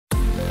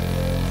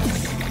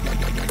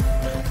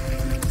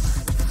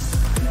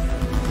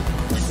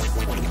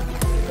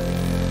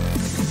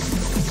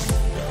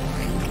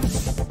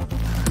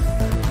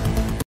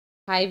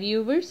Hi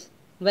viewers,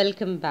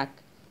 welcome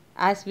back.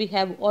 As we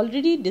have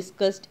already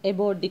discussed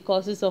about the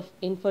causes of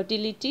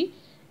infertility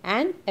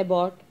and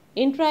about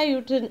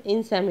intrauterine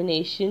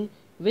insemination,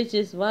 which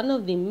is one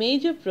of the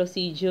major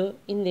procedure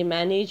in the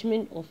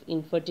management of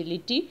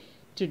infertility,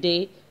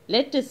 today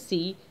let us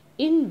see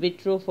in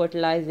vitro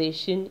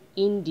fertilization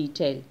in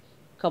detail.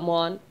 Come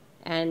on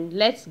and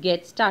let's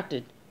get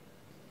started.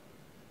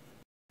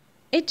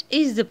 It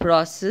is the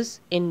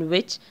process in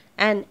which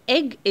an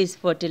egg is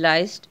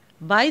fertilized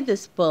by the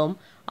sperm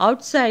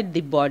outside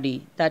the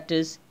body, that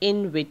is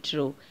in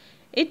vitro.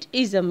 It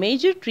is a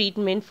major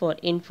treatment for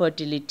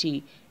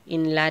infertility.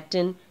 In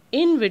Latin,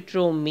 in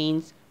vitro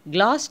means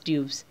glass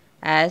tubes,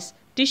 as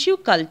tissue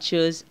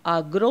cultures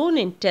are grown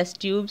in test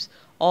tubes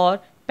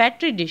or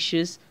petri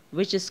dishes,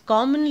 which is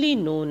commonly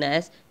known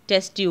as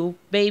test tube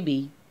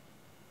baby.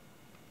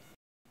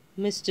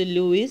 Mr.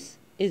 Lewis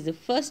is the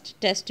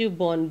first test tube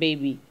born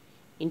baby.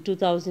 In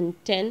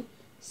 2010,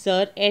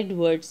 Sir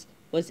Edwards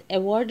was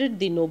awarded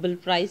the Nobel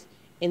Prize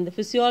in the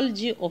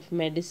Physiology of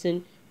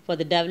Medicine for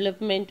the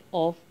development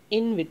of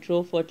in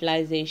vitro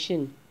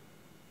fertilization.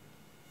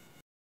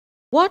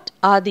 What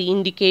are the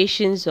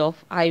indications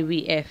of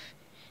IVF?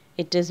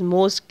 It is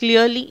most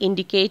clearly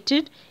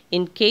indicated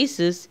in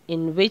cases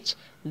in which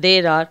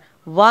there are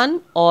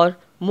one or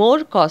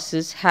more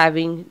causes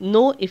having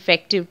no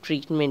effective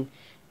treatment: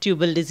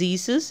 tubal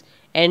diseases,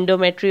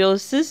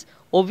 endometriosis,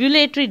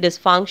 ovulatory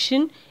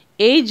dysfunction,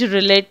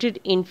 age-related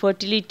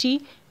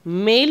infertility,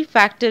 male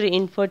factor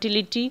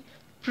infertility,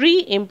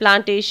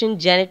 pre-implantation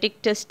genetic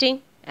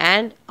testing,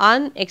 and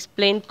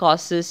unexplained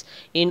causes.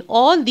 In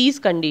all these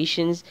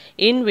conditions,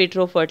 in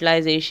vitro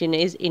fertilization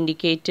is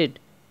indicated.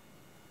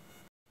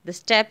 The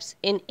steps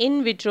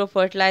in vitro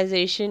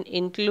fertilization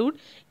include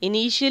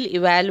initial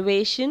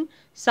evaluation,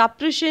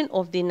 suppression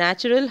of the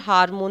natural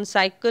hormone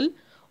cycle,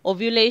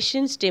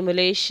 ovulation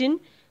stimulation,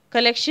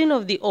 collection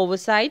of the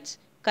oocytes,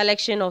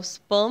 collection of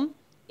sperm,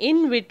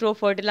 in vitro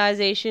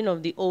fertilization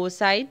of the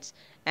oocytes,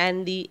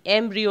 and the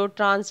embryo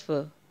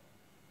transfer.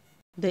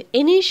 The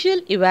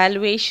initial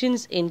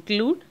evaluations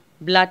include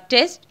blood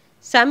test,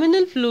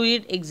 seminal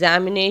fluid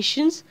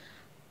examinations,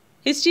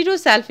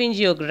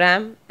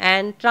 hysterosalpingogram,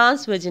 and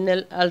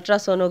transvaginal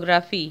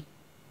ultrasonography.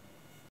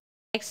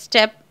 Next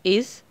step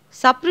is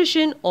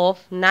suppression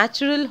of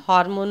natural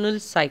hormonal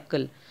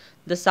cycle.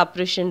 The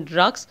suppression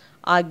drugs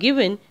are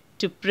given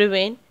to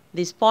prevent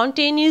the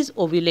spontaneous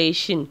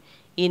ovulation.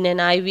 In an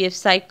IVF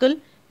cycle,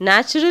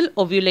 natural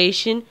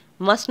ovulation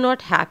must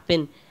not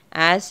happen,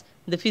 as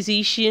the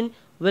physician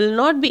will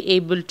not be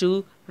able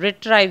to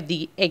retrieve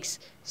the eggs.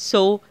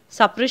 So,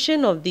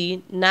 suppression of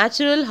the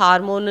natural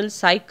hormonal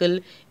cycle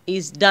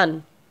is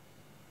done.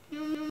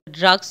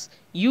 Drugs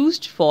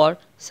used for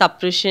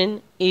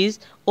suppression is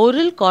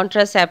oral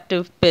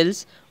contraceptive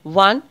pills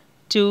 1,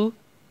 2,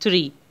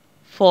 3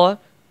 for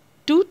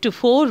 2 to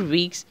 4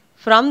 weeks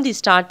from the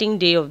starting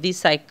day of the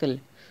cycle.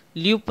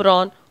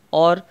 Lupron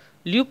or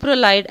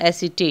leuprolide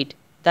acetate,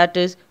 that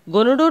is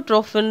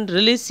gonadotropin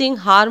releasing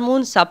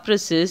hormone,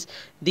 suppresses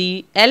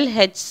the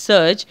LH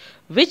surge,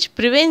 which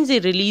prevents the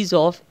release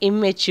of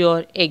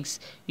immature eggs.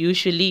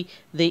 Usually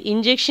the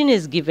injection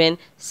is given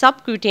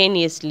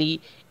subcutaneously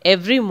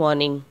every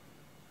morning.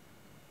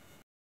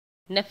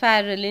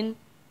 Nefarelin,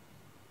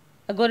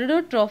 a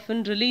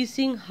gonadotropin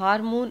releasing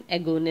hormone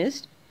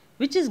agonist,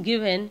 which is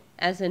given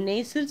as a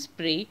nasal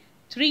spray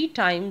 3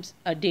 times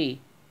a day.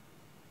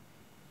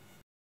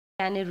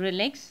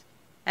 Canirelix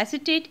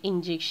acetate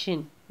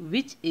injection,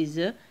 which is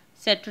a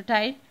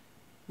cetrotide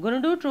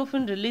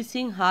gonadotropin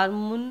releasing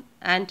hormone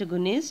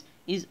antagonist,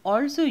 is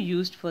also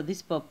used for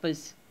this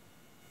purpose.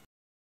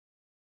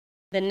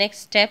 The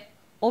next step,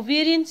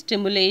 ovarian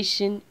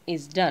stimulation,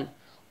 is done.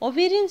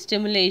 Ovarian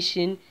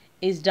stimulation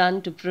is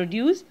done to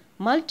produce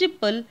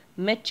multiple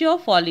mature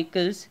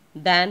follicles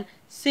than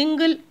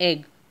single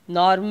egg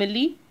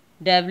normally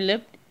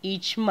developed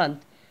each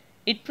month.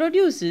 It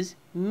produces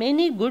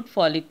many good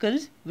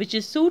follicles which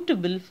is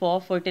suitable for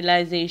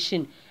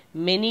fertilization.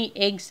 Many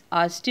eggs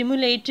are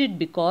stimulated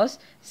because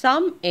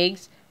some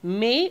eggs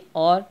may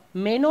or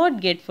may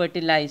not get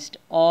fertilized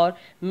or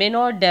may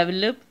not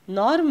develop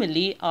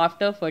normally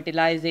after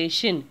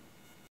fertilization.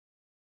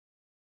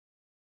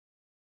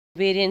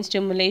 Ovarian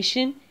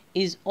stimulation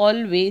is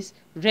always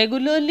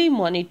regularly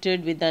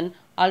monitored with an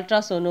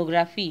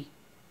ultrasonography.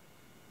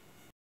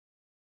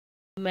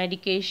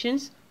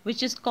 Medications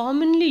which is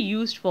commonly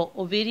used for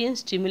ovarian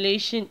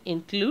stimulation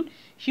include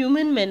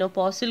human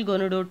menopausal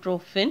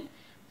gonadotropin,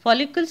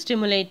 follicle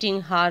stimulating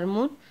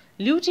hormone,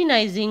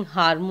 luteinizing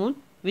hormone,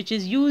 which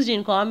is used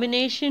in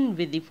combination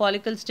with the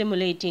follicle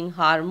stimulating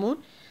hormone,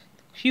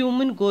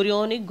 human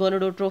chorionic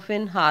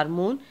gonadotropin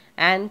hormone,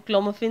 and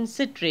clomiphene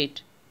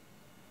citrate.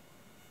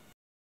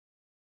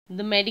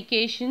 The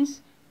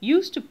medications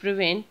used to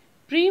prevent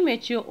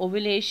premature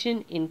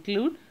ovulation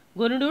include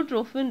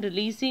gonadotropin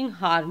releasing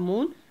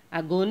hormone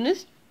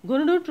agonist,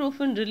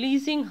 gonadotropin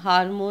releasing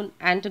hormone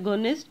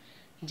antagonist.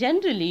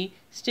 Generally,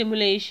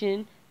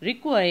 stimulation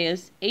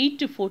requires 8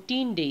 to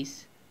 14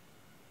 days.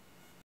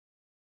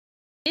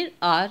 There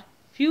are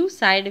Few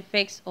side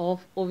effects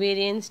of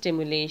ovarian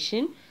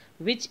stimulation,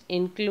 which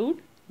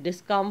include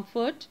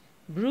discomfort,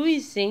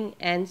 bruising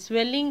and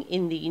swelling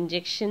in the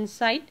injection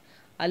site,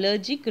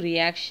 allergic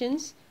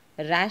reactions,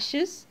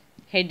 rashes,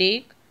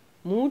 headache,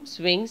 mood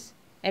swings,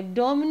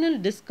 abdominal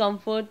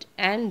discomfort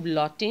and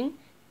bloating,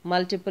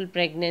 multiple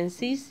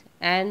pregnancies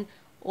and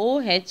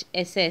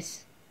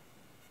OHSS.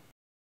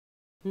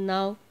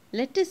 Now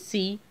let us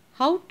see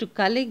how to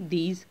collect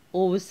these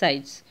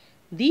ovocytes.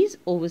 These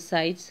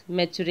ovocytes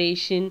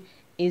maturation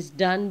is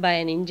done by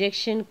an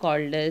injection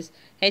called as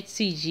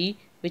HCG,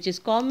 which is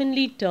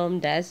commonly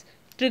termed as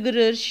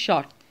triggerer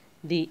shot.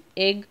 The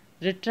egg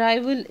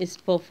retrieval is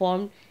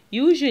performed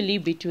usually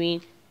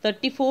between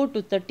 34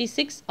 to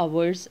 36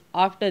 hours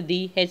after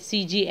the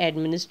HCG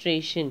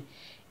administration.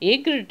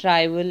 Egg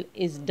retrieval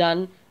is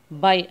done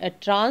by a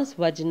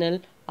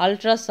transvaginal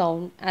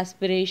ultrasound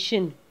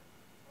aspiration.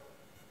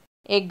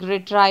 Egg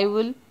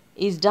retrieval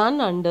is done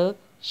under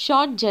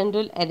short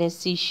general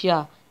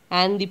anesthesia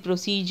and the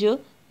procedure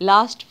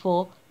lasts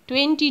for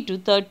 20 to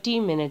 30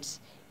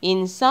 minutes.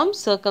 In some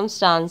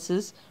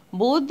circumstances,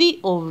 both the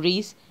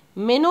ovaries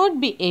may not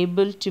be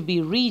able to be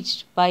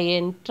reached by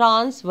a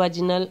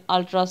transvaginal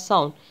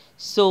ultrasound,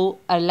 so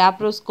a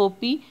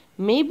laparoscopy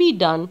may be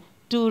done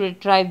to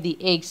retrieve the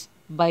eggs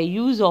by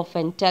use of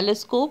a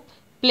telescope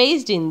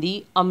placed in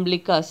the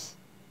umbilicus.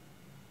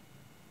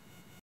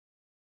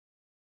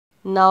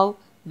 Now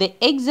the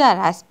eggs are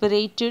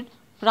aspirated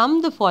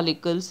from the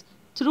follicles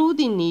through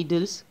the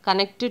needles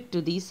connected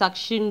to the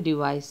suction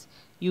device.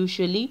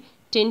 Usually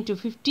 10 to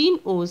 15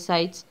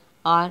 oocytes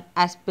are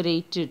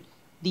aspirated.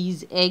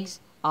 These eggs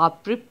are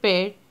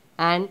prepared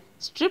and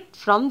stripped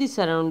from the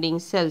surrounding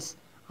cells.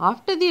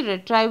 After the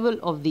retrieval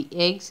of the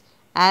eggs,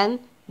 and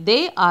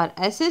they are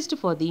assessed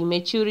for the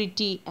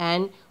maturity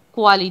and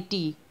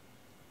quality.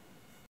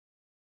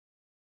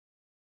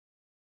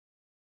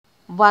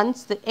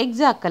 Once the eggs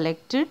are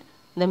collected,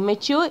 the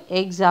mature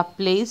eggs are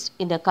placed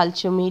in a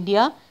culture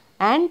media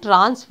and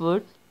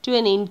transferred to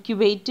an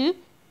incubator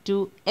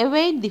to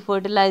await the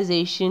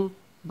fertilization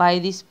by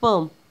the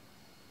sperm.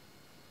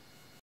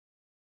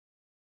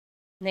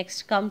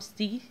 Next comes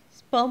the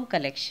sperm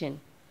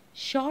collection.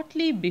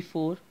 Shortly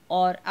before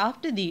or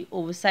after the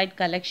oocyte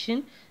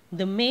collection,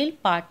 the male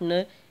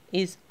partner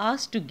is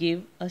asked to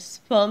give a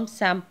sperm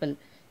sample.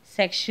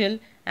 Sexual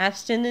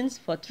abstinence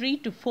for 3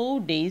 to 4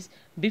 days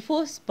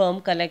before sperm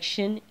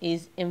collection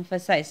is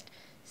emphasized.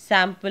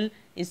 Sample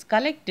is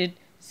collected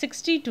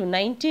 60 to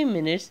 90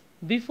 minutes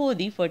before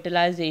the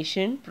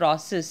fertilization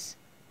process.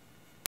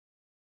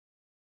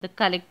 The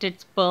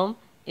collected sperm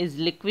is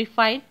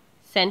liquefied,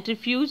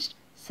 centrifuged,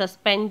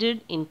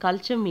 suspended in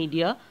culture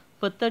media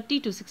for 30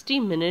 to 60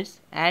 minutes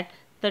at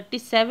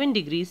 37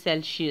 degrees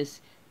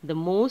Celsius. The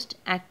most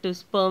active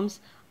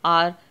sperms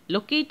are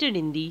located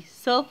in the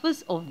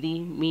surface of the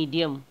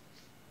medium.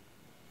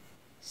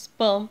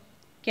 Sperm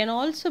can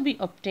also be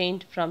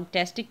obtained from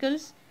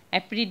testicles,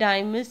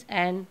 epididymis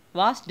and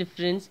vas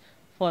deferens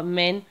for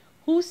men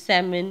whose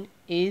semen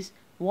is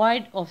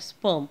void of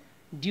sperm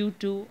due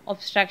to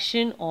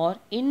obstruction or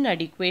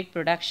inadequate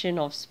production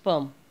of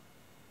sperm.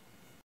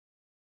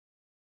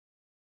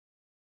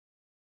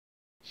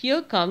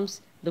 Here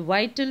comes the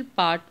vital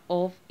part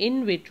of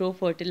in vitro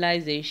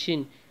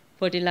fertilization.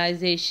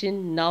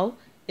 Fertilization now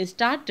is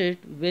started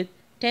with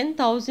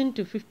 10,000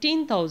 to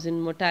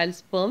 15,000 motile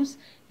sperms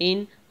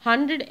in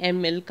 100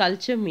 ml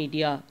culture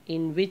media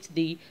in which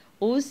the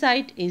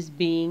oocyte is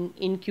being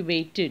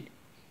incubated.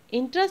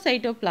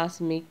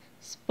 Intracytoplasmic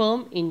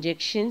sperm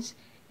injections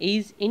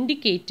is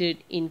indicated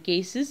in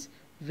cases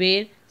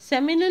where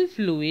seminal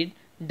fluid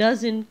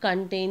doesn't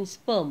contain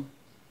sperm.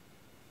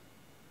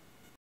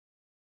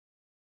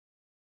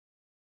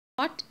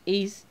 What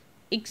is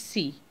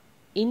ICSI?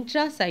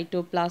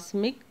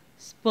 Intracytoplasmic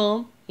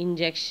sperm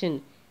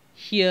injection.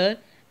 Here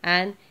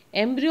an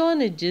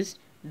embryologist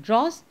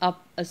draws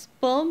up a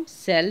sperm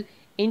cell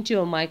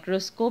into a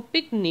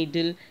microscopic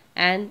needle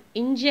and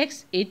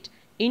injects it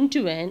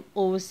into an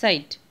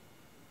oocyte.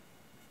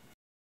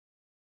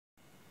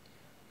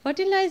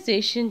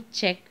 Fertilization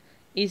check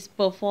is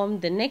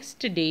performed the next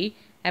day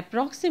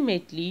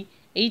approximately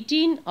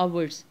 18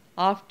 hours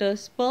after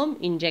sperm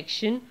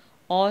injection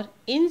or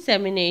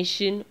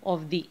insemination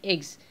of the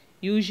eggs.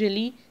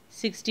 Usually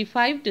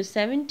 65 to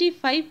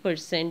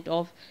 75%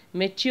 of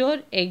mature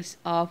eggs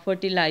are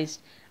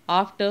fertilized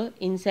after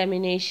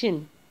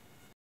insemination.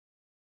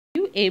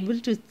 Are you able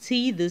to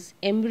see this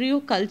embryo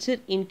culture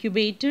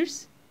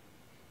incubators?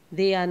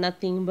 They are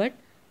nothing but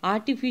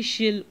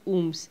artificial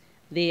wombs.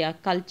 They are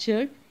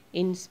cultured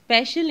in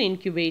special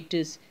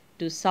incubators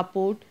to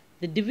support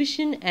the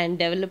division and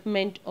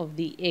development of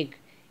the egg.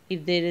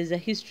 If there is a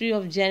history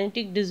of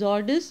genetic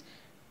disorders,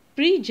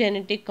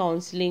 pre-genetic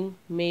counseling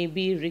may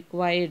be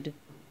required.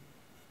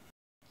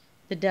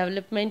 The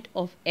development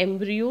of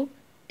embryo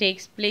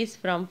takes place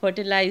from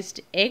fertilized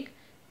egg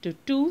to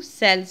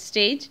 2-cell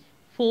stage,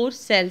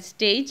 4-cell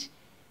stage,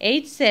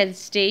 8-cell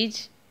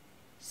stage,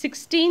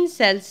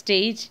 16-cell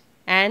stage,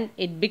 and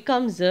it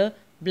becomes a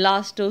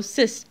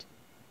blastocyst.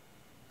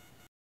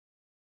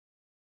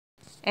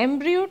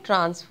 Embryo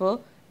transfer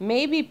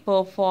may be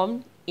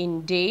performed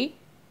in day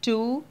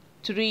 2,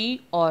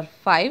 3 or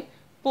 5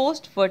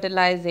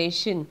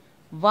 post-fertilization.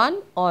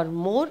 One or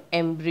more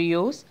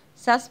embryos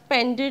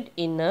suspended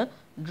in a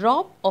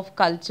drop of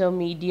culture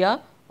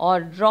media or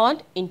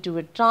drawn into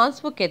a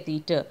transfer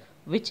catheter,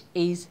 which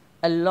is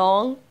a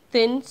long,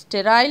 thin,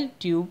 sterile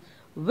tube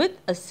with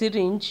a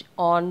syringe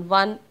on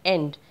one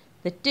end.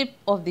 The tip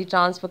of the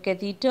transfer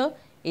catheter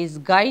is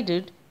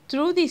guided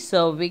through the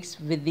cervix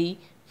with the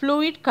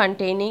fluid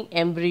containing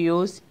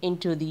embryos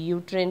into the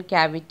uterine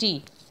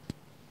cavity.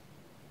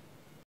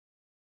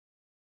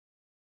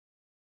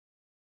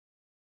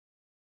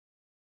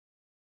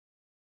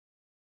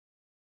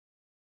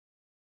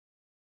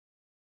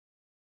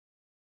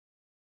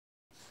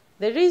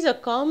 There is a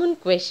common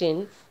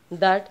question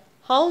that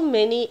how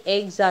many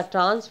eggs are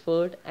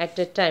transferred at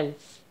a time.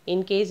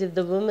 In case if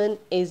the woman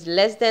is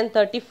less than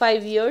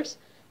 35 years,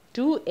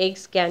 2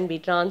 eggs can be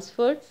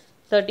transferred.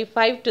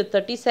 35 to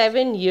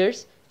 37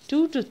 years,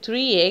 2 to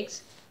 3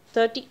 eggs.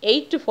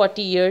 38 to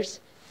 40 years,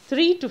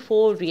 3 to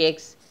 4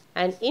 eggs.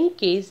 And in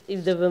case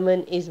if the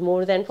woman is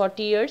more than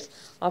 40 years,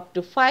 up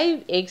to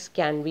 5 eggs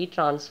can be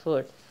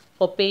transferred.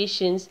 For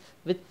patients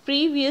with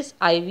previous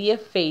IVF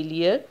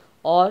failure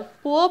or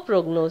poor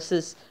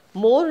prognosis,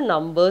 more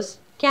numbers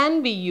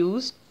can be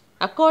used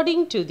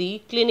according to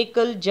the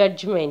clinical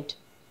judgment.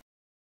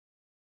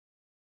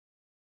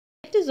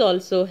 Let us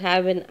also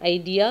have an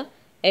idea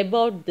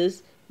about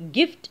this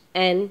gift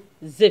and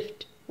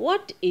zift.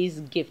 What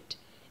is gift?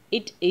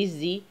 It is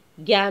the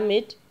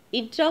gamete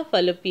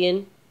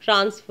intrafallopian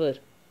transfer.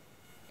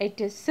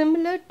 It is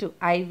similar to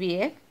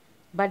IVF,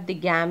 but the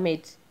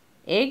gametes,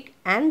 egg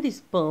and the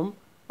sperm,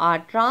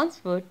 are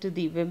transferred to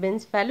the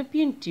woman's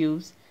fallopian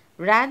tubes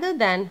rather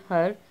than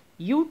her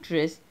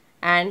uterus,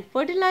 and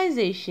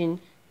fertilization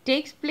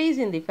takes place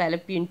in the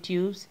fallopian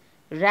tubes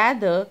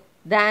rather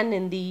than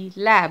in the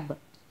lab.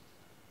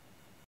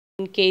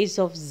 In case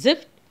of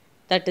ZIFT,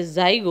 that is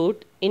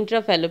zygote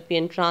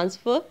intrafallopian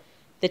transfer,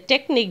 the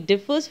technique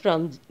differs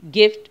from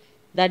GIFT,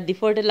 that the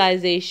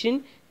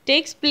fertilization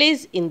takes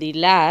place in the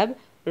lab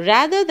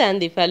rather than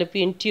the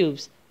fallopian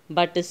tubes,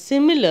 but is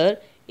similar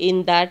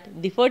in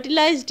that the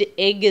fertilized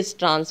egg is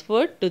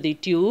transferred to the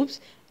tubes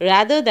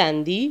rather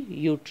than the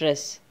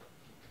uterus.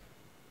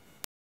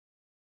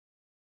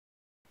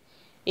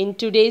 In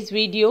today's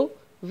video,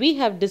 we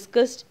have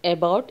discussed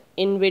about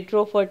in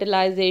vitro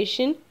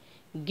fertilization,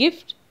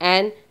 GIFT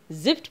and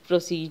ZIFT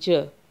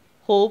procedure.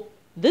 Hope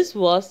this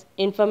was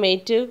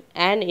informative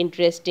and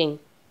interesting.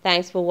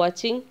 Thanks for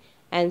watching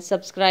and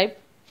subscribe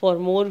for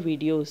more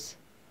videos.